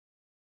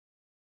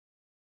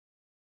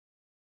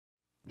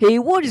Hey,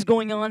 what is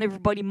going on,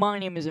 everybody? My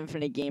name is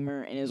Infinite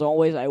Gamer, and as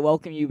always, I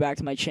welcome you back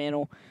to my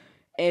channel.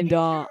 And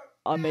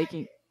I'm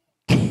making,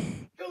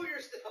 Kill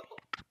yourself.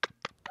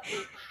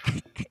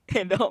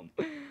 and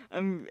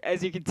I'm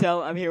as you can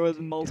tell, I'm here with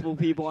multiple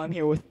people. I'm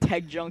here with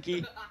Tech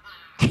Junkie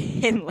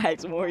and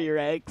Lax Warrior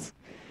X,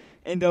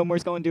 and we're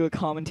just going to do a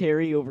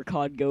commentary over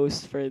COD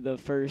Ghost for the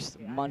first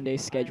Monday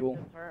schedule.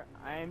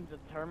 I am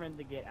determined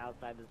to get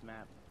outside this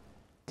map.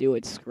 Do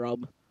it,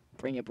 scrub.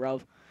 Bring it,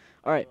 bruv.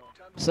 Alright,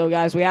 so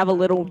guys, we have a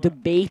little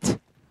debate,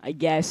 I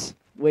guess,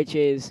 which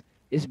is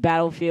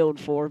Battlefield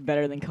 4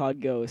 better than COD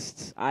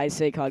Ghosts? I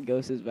say COD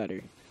Ghosts is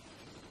better.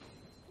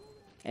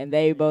 And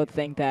they both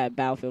think that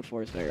Battlefield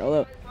 4 is better.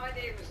 Although, My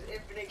name is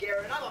Infinite Gamer,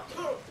 and I'm a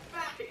total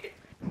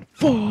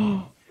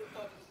oh,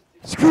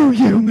 screw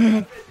you,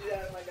 man.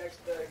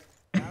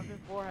 Battlefield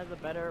 4 has a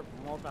better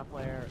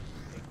multiplayer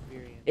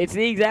experience. It's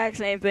the exact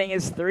same thing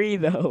as 3,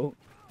 though.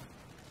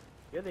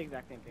 You're the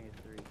exact same thing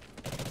as 3.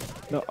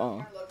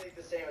 Nuh-uh.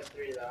 The same as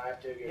 3, though. I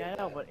have to agree. Yeah, I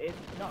know, but it's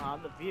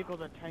not. The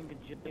vehicles are 10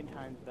 gajillion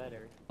times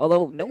better.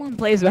 Although, no one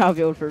plays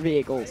Battlefield for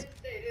vehicles.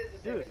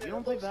 Dude, you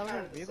don't play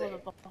Battlefield for vehicles?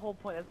 That's the whole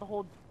point. That's the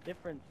whole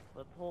difference.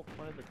 That's the whole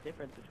point of the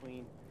difference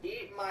between...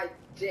 Eat my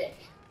dick.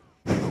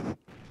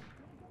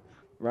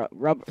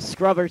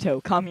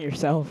 Scrubberto, calm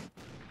yourself.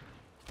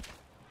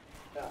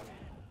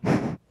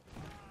 No.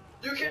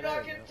 You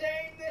cannot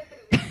contain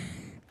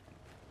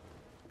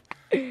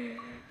this!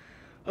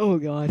 Oh,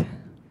 God.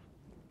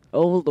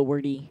 Oh,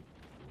 lordy.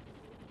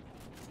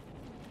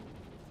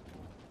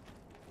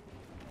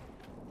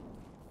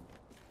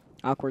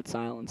 Awkward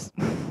silence.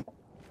 I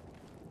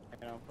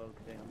know,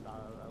 folks. I'm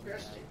not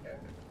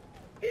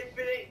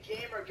Infinite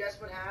Gamer, guess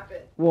what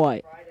happened?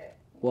 What? Friday.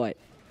 What?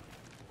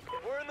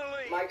 We're in the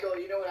lead. Michael,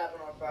 you know what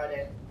happened on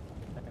Friday?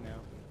 I know.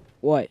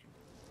 What?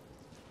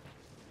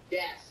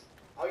 Yes.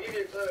 I'll give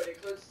you a clue. It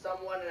includes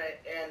someone,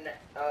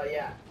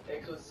 yeah, it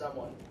includes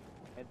someone.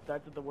 It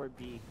starts with the word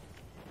B.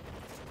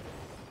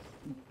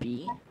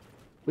 B?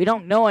 We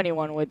don't know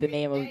anyone with the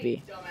name of Hey,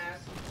 B.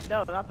 dumbass.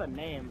 No, not the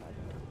name.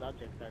 The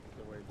subject starts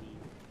with the word B.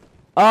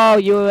 Oh,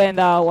 you and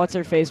what's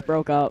her face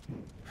broke up.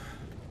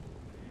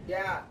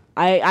 Yeah.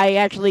 I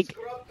actually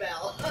Scrub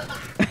Bell.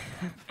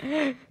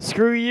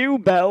 screw you,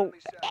 Bell.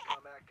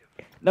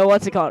 No,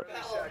 what's it called?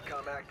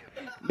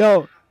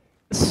 No,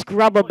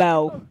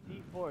 Scrub-a-Bell.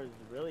 D4 is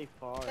really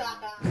far.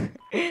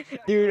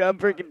 Dude, I'm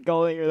freaking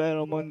calling her that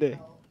on Monday.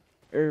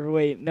 Or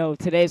wait, no,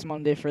 today's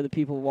Monday for the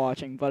people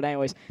watching. But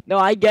anyways, no,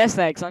 I guess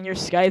that 'cause on your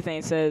Sky thing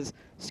it says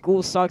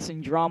school sucks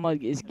and drama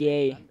is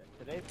gay.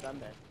 Today's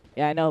Sunday.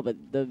 Yeah, I know, but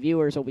the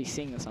viewers will be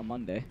seeing this on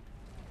Monday.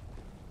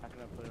 I'm not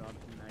gonna put it on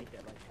tonight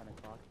at like 10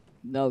 o'clock.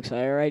 No, 'cause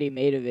I already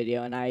made a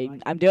video and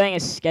I'm doing a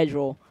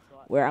schedule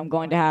where I'm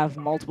going to have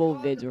multiple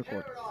vids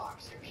recorded.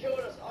 Paradox, you killed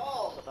us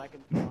all. So I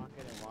can talk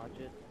it and watch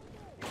it.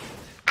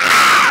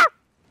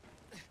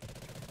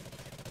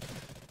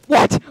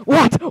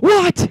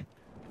 What?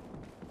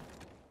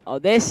 Oh,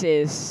 this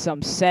is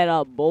some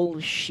setup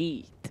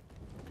bullshit.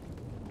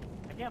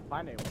 I can't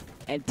find anyone.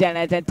 And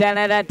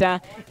da-da-da-da-da-da,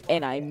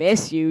 and I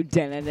miss you,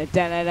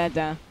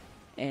 da-da-da-da-da-da.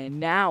 And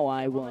now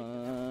I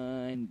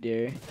wonder.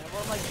 Is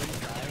everyone like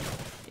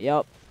inside?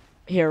 Yup.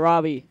 Here,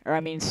 Robbie, or I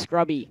mean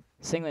Scrubby,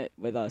 sing it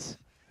with us.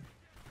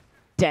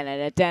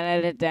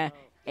 Da-da-da-da-da-da,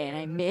 and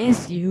I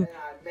miss you. And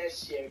I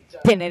miss you.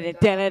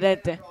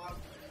 Da-da-da-da-da-da.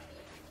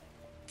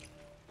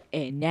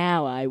 And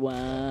now I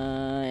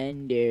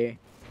wonder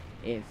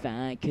if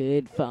I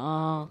could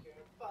fall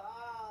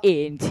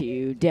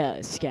into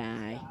the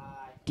sky.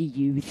 Do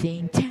you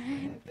think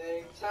time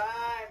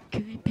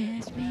could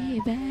pass me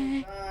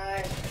by?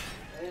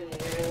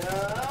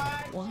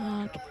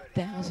 Walk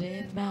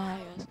 1,000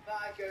 miles,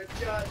 I could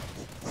just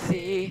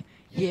see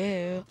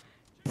you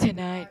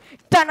tonight.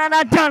 Da da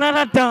da da da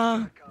da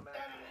da.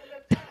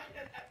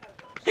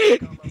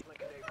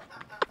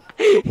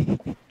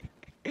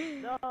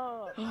 No!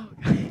 Oh,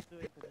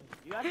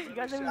 You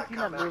guys haven't seen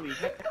that movie. You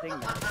can't sing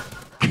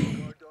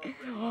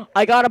that.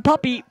 I got a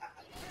puppy.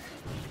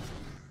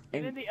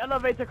 Get in the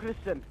elevator,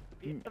 Christian.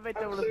 The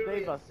elevator will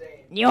save us.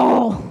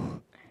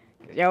 You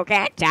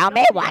can't tell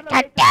me what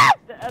to do.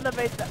 The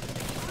elevator.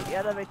 The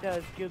elevator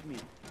has killed me.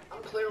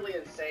 I'm clearly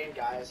insane,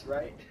 guys,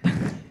 right?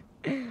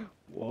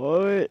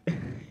 What?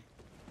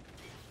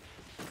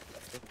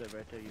 Just the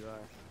better you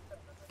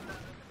are.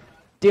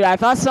 Dude, I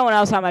thought someone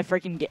else had my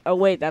freaking oh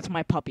wait, that's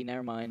my puppy,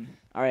 never mind.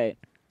 Alright.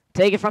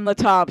 Take it from the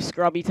top,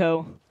 Scrubby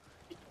Toe.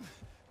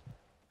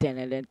 Making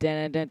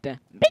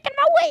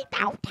my way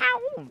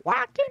downtown,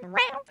 walking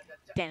around.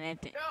 No,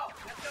 that's not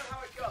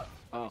how it goes.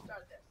 Oh.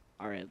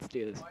 Alright, let's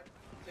do this. 1,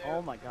 2,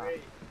 Oh my God.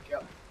 3, go.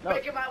 No,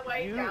 Making my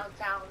way you-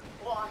 downtown,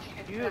 walking.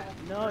 You,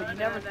 no, you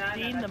never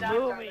seen the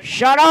movie.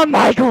 Shut up,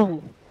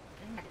 Michael!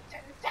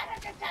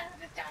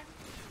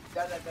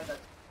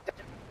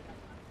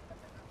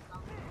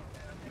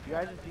 You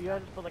guys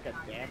just put like a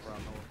damper on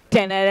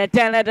the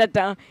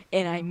whole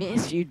And I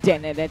miss you.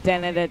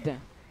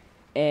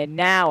 And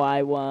now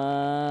I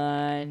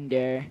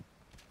wonder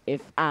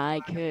if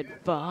I could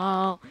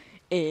fall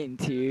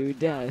into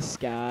the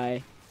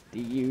sky. Do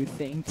you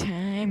think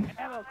time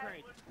Ammo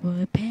crate.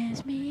 would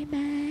pass me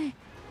by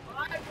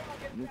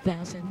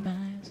 1,000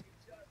 miles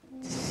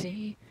to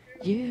see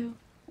you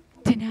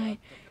tonight?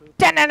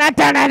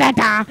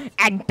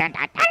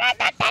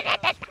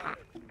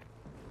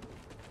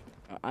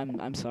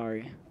 I'm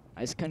sorry.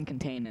 I just couldn't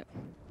contain it.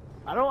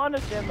 I don't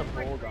understand the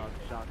bulldog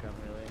shotgun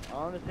really. I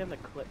don't understand the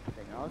clip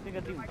thing. I don't think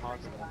that's even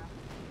possible.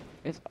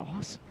 It's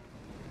awesome.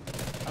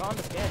 I don't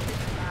understand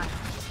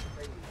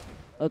it.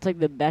 It's like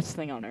the best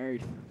thing on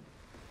earth.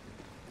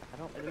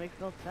 It makes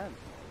no sense.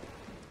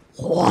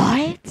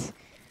 What?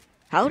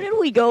 How did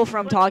we go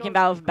from talking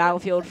about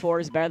Battlefield 4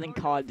 is better than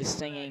COD to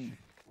singing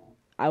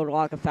I would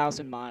walk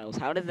 1,000 miles?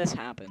 How did this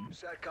happen?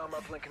 Satcom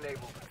uplink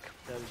enabled.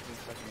 So it's been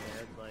such a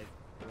nerd, like,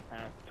 for the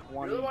past You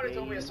 20 really wanted days.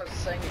 to tell me to start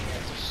singing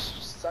it, so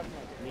just suck my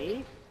dick.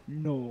 Me?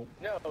 No.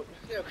 No,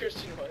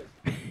 Christian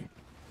was.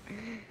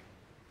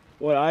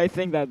 Well, I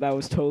think that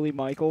was totally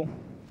Michael.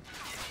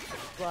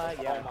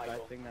 But, yeah, Michael. I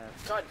think that.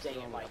 God dang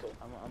it, Michael.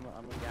 I'm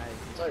a guy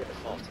It's all your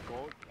fault.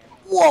 gold.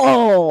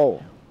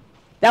 Whoa!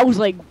 That was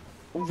like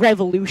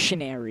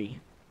revolutionary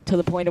to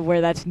the point of where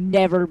that's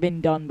never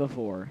been done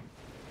before.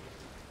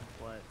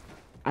 What?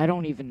 I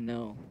don't even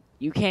know.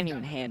 You can't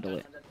even handle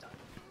it.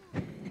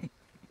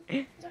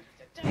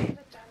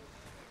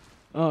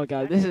 Oh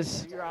god, this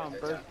is You're on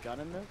first gun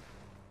in this?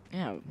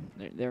 yeah.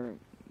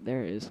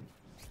 There is.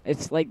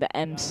 It's like the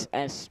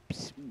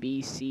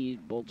MSBC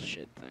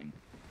bullshit thing.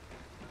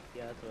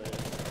 Yeah, that's what it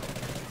is.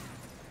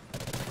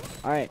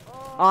 All right.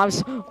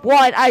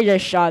 What? I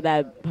just shot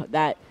that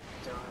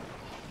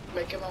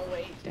Making my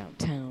way.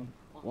 downtown,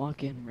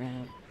 walking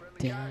around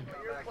down.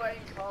 You're playing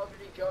Call of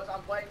Duty Ghosts,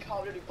 I'm playing Call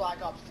of Duty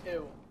Black Ops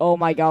 2. Oh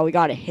my god, we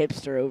got a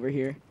hipster over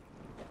here.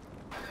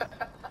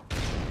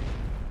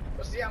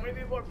 Well, see, how many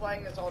people are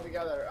playing this all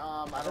together?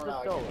 I don't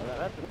know.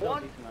 That's a still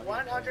decent amount of people.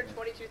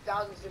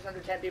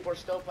 122,610 people are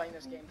still playing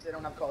this game because they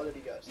don't have Call of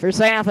Duty Ghosts. For a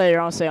second, I thought you were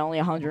gonna say only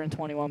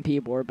 121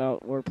 people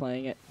were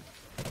playing it.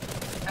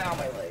 Ow,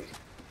 my leg.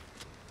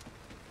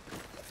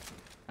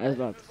 I was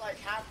about. It was like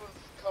half of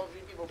Call of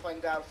Duty people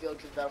playing Battlefield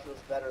because Battlefield's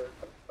better.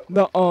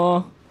 No.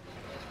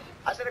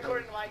 I said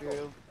according to Michael.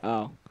 True.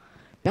 Oh.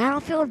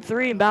 Battlefield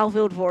 3 and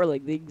Battlefield 4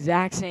 like the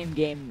exact same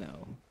game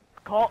though.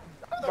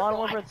 Modern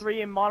Warfare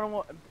 3 and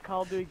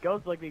Call of Duty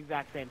Ghosts are like the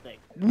exact same thing.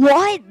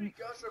 What?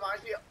 Ghost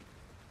reminds me of,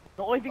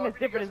 The only thing Call of that's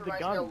Duty different is Ghosts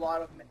the reminds me a gun.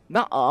 lot of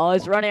No,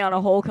 it's running on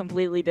a whole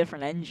completely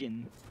different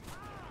engine.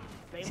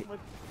 Same with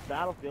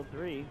Battlefield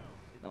 3.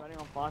 It's No. running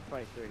on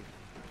Frostbite 3.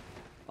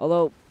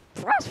 Although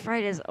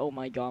Frostbite is, oh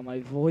my god,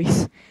 my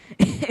voice.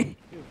 Dude,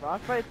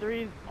 Frostbite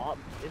 3 is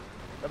it's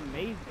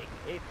amazing.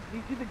 Do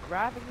you see the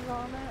graphics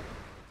on that?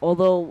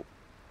 Although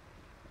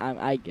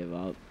I give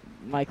up.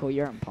 Michael,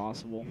 you're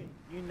impossible.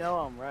 You know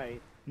I'm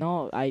right.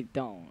 No, I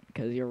don't,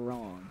 because you're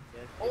wrong.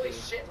 Yes, Holy you do.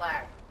 shit,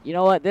 lag. You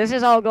know what? This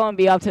is all going to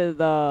be up to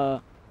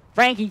the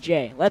Frankie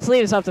J. Let's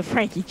leave this up to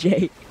Frankie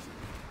J.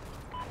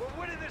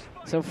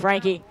 So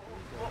Frankie,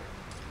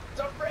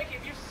 So, Frankie,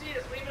 if you see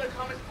this, leave in the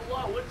comments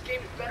below. Which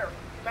game is better?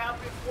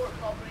 Battlefield 4 or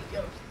Call of Duty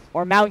Ghosts?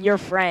 or mount your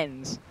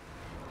friends.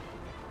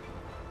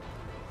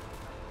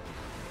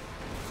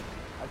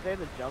 I'd say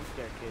the jump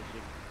scare kid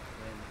should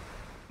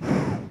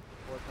win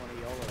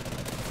 420 YOLO.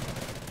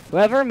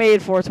 Whoever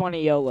made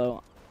 420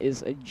 YOLO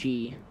is a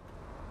G.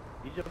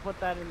 You should put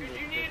that in the Dude,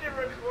 you need to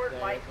record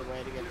That's Mike the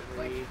way to get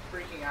like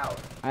free. freaking out.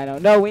 I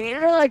don't know. We need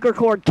to like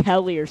record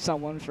Kelly or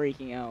someone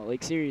freaking out.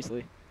 Like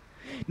seriously.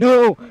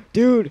 No,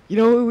 dude. You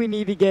know who we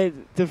need to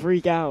get to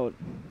freak out?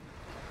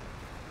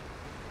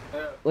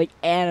 Like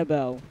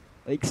Annabelle.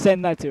 Like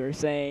send that to her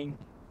saying,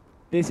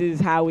 "This is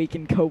how we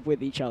can cope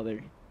with each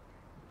other."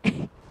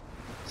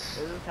 This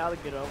is how to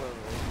get over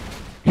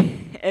it.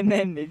 And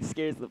then it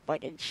scares the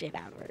fucking shit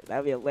out of her.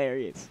 That'd be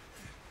hilarious.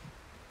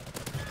 I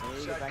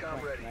need to get back to my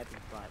sniping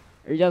spot.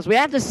 Or just we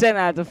have to send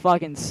that to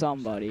fucking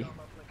somebody.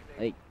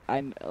 Like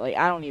I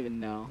don't even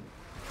know.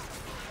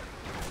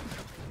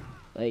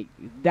 Like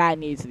that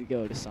needs to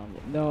go to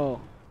somebody.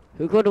 No,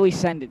 who could we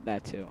send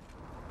that to?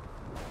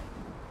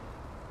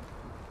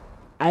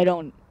 I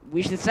don't.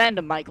 We should send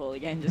to Michael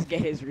again. Just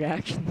get his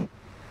reaction.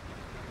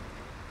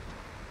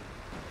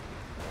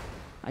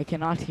 I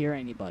cannot hear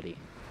anybody.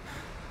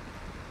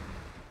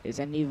 Is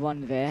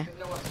anyone there? Because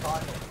no one's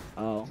talking.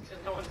 Oh,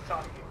 Because no one's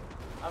talking.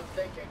 I'm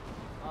thinking.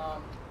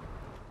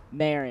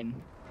 Marin.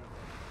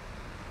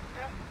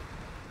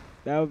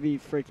 That would be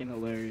freaking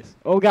hilarious.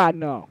 Oh God,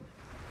 no.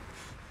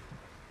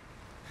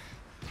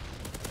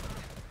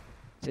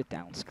 Sit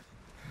down.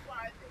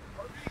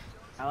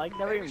 I like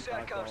never even Enemy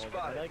talked to all SATCOM of them.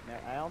 spotted.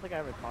 I don't think I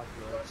ever talked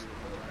to those people.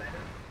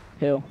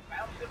 Who?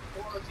 Battlefield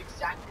 4 looks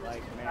exactly the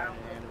Like same as Marin and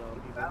Battlefield Annabelle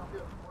 3. people.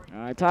 Battlefield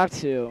 4. I talked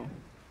to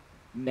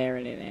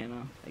Marin and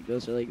Anna. Like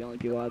those are like the only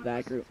people out of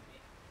that group.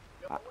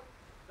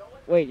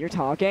 Wait, you're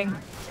talking?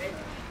 Hey,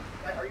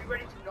 are you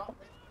ready to not?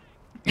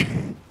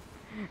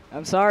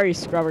 I'm sorry,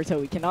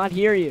 Scruberto. We cannot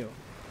hear you.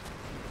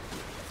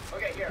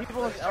 Okay, here. People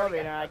in let's the start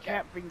elevator, again. I Okay.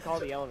 can't freaking call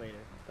the elevator.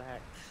 What the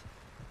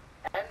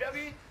heck?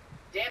 MW,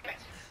 damn it.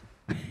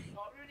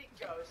 Call of Duty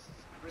Ghosts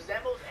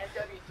resembles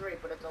MW3,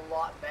 but it's a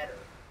lot better.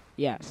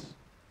 Yes,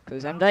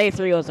 Because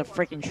MW3 was a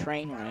freaking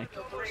train wreck.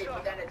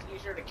 But then it's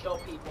easier to kill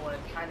people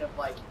and it's kind of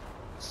like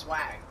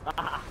swag.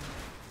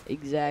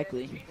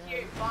 Exactly.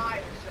 GTA 5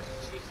 is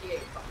just GTA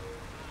 5.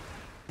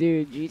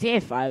 Dude,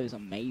 GTA 5 is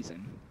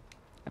amazing.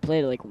 I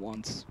played it like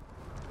once.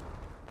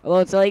 Well,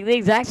 it's like the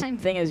exact same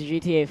thing as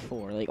GTA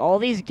 4. Like all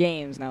these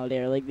games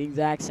nowadays are like the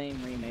exact same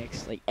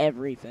remix. Like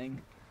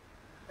everything.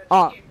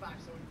 Oh.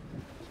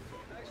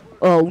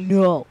 Oh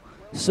no.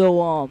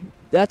 So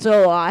that's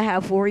all I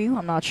have for you.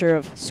 I'm not sure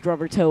if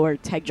Skruberto or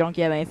Tech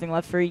Junkie have anything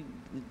left for you.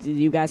 Do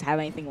you guys have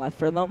anything left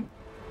for them?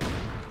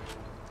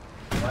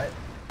 What?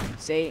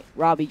 Say,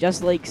 Robbie,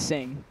 just like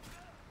sing.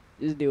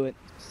 Just do it.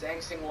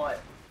 Sing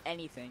what?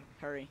 Anything.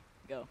 Hurry.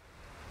 Go.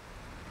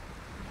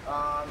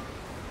 A,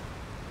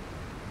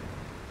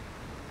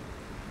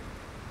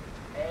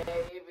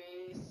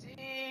 B, C,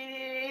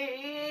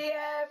 D,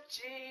 F,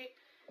 G,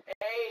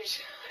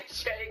 H,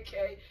 J,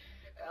 K,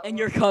 L, And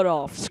you're cut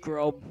off,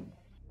 scrub.